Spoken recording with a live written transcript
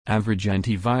Average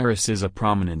Antivirus is a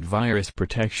prominent virus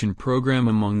protection program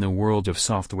among the world of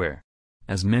software.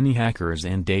 As many hackers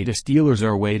and data stealers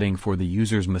are waiting for the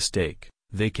user's mistake,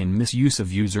 they can misuse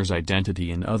of user's identity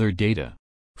and other data.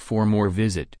 For more,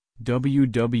 visit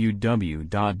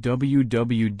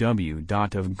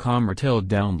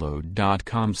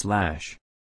www.avcommerteldownload.com/